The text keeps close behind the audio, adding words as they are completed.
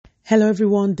Hello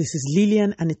everyone, this is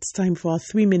Lillian and it's time for our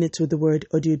 3 minutes with the word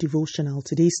audio devotional.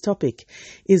 Today's topic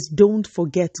is Don't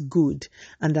Forget Good,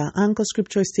 and our anchor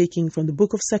scripture is taken from the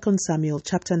book of 2 Samuel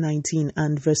chapter 19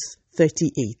 and verse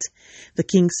 38. The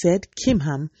king said,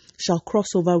 Kimham shall cross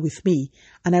over with me,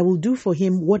 and I will do for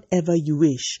him whatever you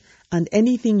wish, and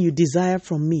anything you desire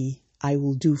from me, I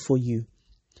will do for you.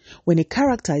 When a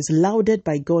character is lauded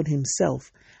by God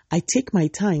himself, I take my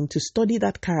time to study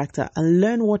that character and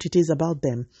learn what it is about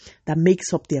them that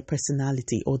makes up their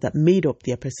personality or that made up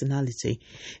their personality.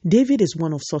 David is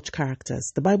one of such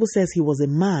characters. The Bible says he was a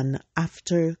man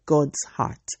after God's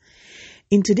heart.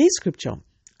 In today's scripture,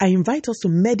 I invite us to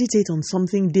meditate on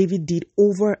something David did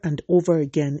over and over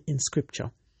again in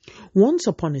scripture. Once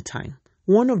upon a time,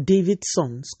 one of David's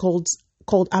sons called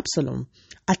Absalom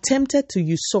attempted to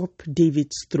usurp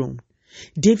David's throne.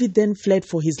 David then fled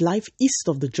for his life east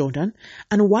of the Jordan,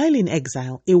 and while in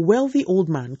exile, a wealthy old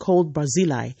man called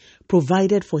Barzillai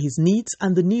provided for his needs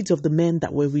and the needs of the men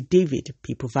that were with David.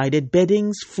 He provided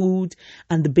beddings, food,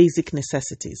 and the basic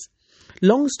necessities.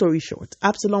 Long story short,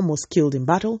 Absalom was killed in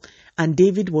battle, and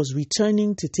David was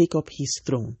returning to take up his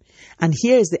throne. And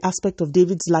here is the aspect of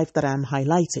David's life that I am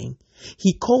highlighting.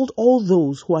 He called all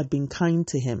those who had been kind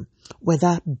to him.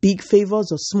 Whether big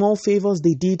favors or small favors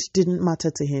they didn't matter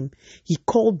to him. He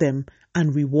called them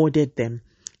and rewarded them.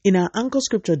 In our anchor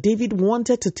scripture, David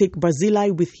wanted to take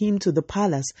Barzillai with him to the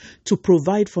palace to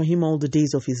provide for him all the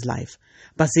days of his life.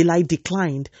 Barzillai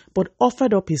declined, but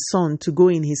offered up his son to go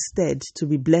in his stead to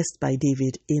be blessed by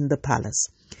David in the palace.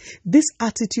 This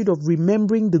attitude of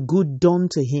remembering the good done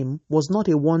to him was not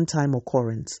a one-time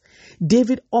occurrence.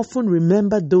 David often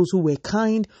remembered those who were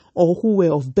kind or who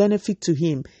were of benefit to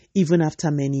him even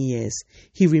after many years.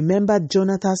 He remembered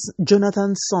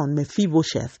Jonathan's son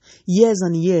Mephibosheth years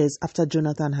and years after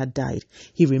Jonathan had died.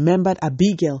 He remembered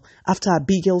Abigail after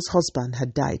Abigail's husband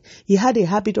had died. He had a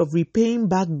habit of repaying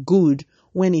back good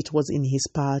when it was in his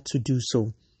power to do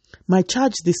so. My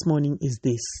charge this morning is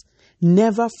this: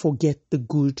 never forget the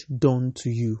good done to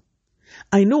you.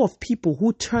 I know of people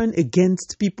who turn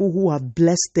against people who have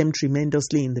blessed them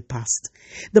tremendously in the past.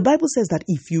 The Bible says that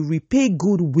if you repay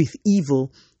good with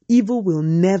evil, evil will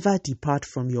never depart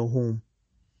from your home.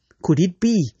 Could it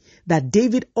be that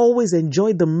David always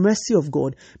enjoyed the mercy of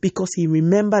God because he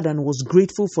remembered and was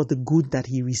grateful for the good that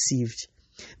he received?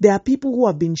 There are people who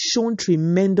have been shown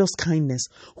tremendous kindness,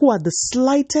 who at the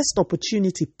slightest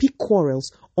opportunity pick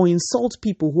quarrels or insult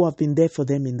people who have been there for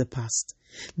them in the past.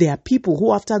 There are people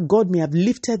who, after God may have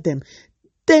lifted them,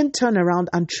 then turn around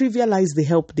and trivialize the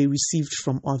help they received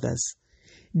from others.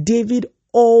 David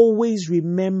always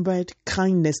remembered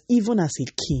kindness even as a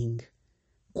king.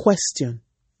 Question: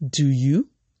 do you?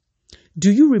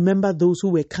 Do you remember those who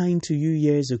were kind to you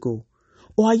years ago?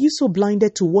 Or are you so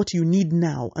blinded to what you need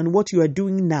now and what you are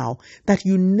doing now that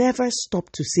you never stop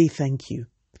to say thank you?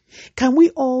 Can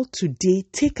we all today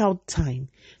take out time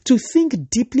to think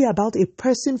deeply about a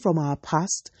person from our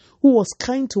past who was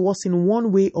kind to us in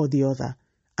one way or the other,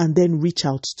 and then reach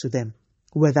out to them,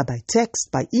 whether by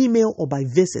text, by email, or by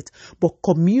visit, but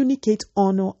communicate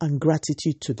honor and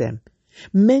gratitude to them?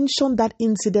 Mention that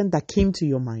incident that came to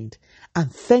your mind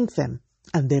and thank them,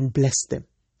 and then bless them.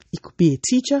 It could be a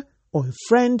teacher, or a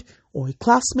friend, or a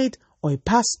classmate, or a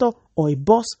pastor, or a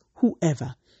boss,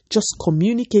 whoever. Just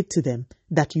communicate to them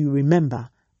that you remember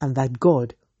and that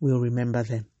God will remember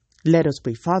them. Let us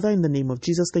pray. Father, in the name of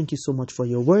Jesus, thank you so much for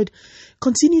your word.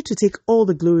 Continue to take all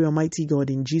the glory, Almighty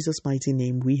God. In Jesus' mighty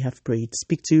name we have prayed.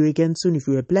 Speak to you again soon. If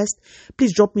you are blessed,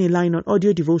 please drop me a line on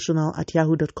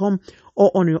audiodevotional@yahoo.com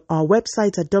or on our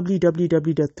website at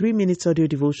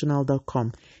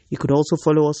www.3minutesaudiodevotional.com. You could also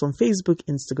follow us on Facebook,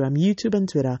 Instagram, YouTube, and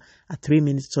Twitter at 3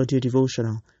 Minutes Audio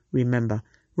Devotional. Remember,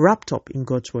 wrapped up in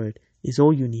God's word is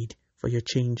all you need for your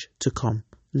change to come.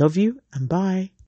 Love you and bye.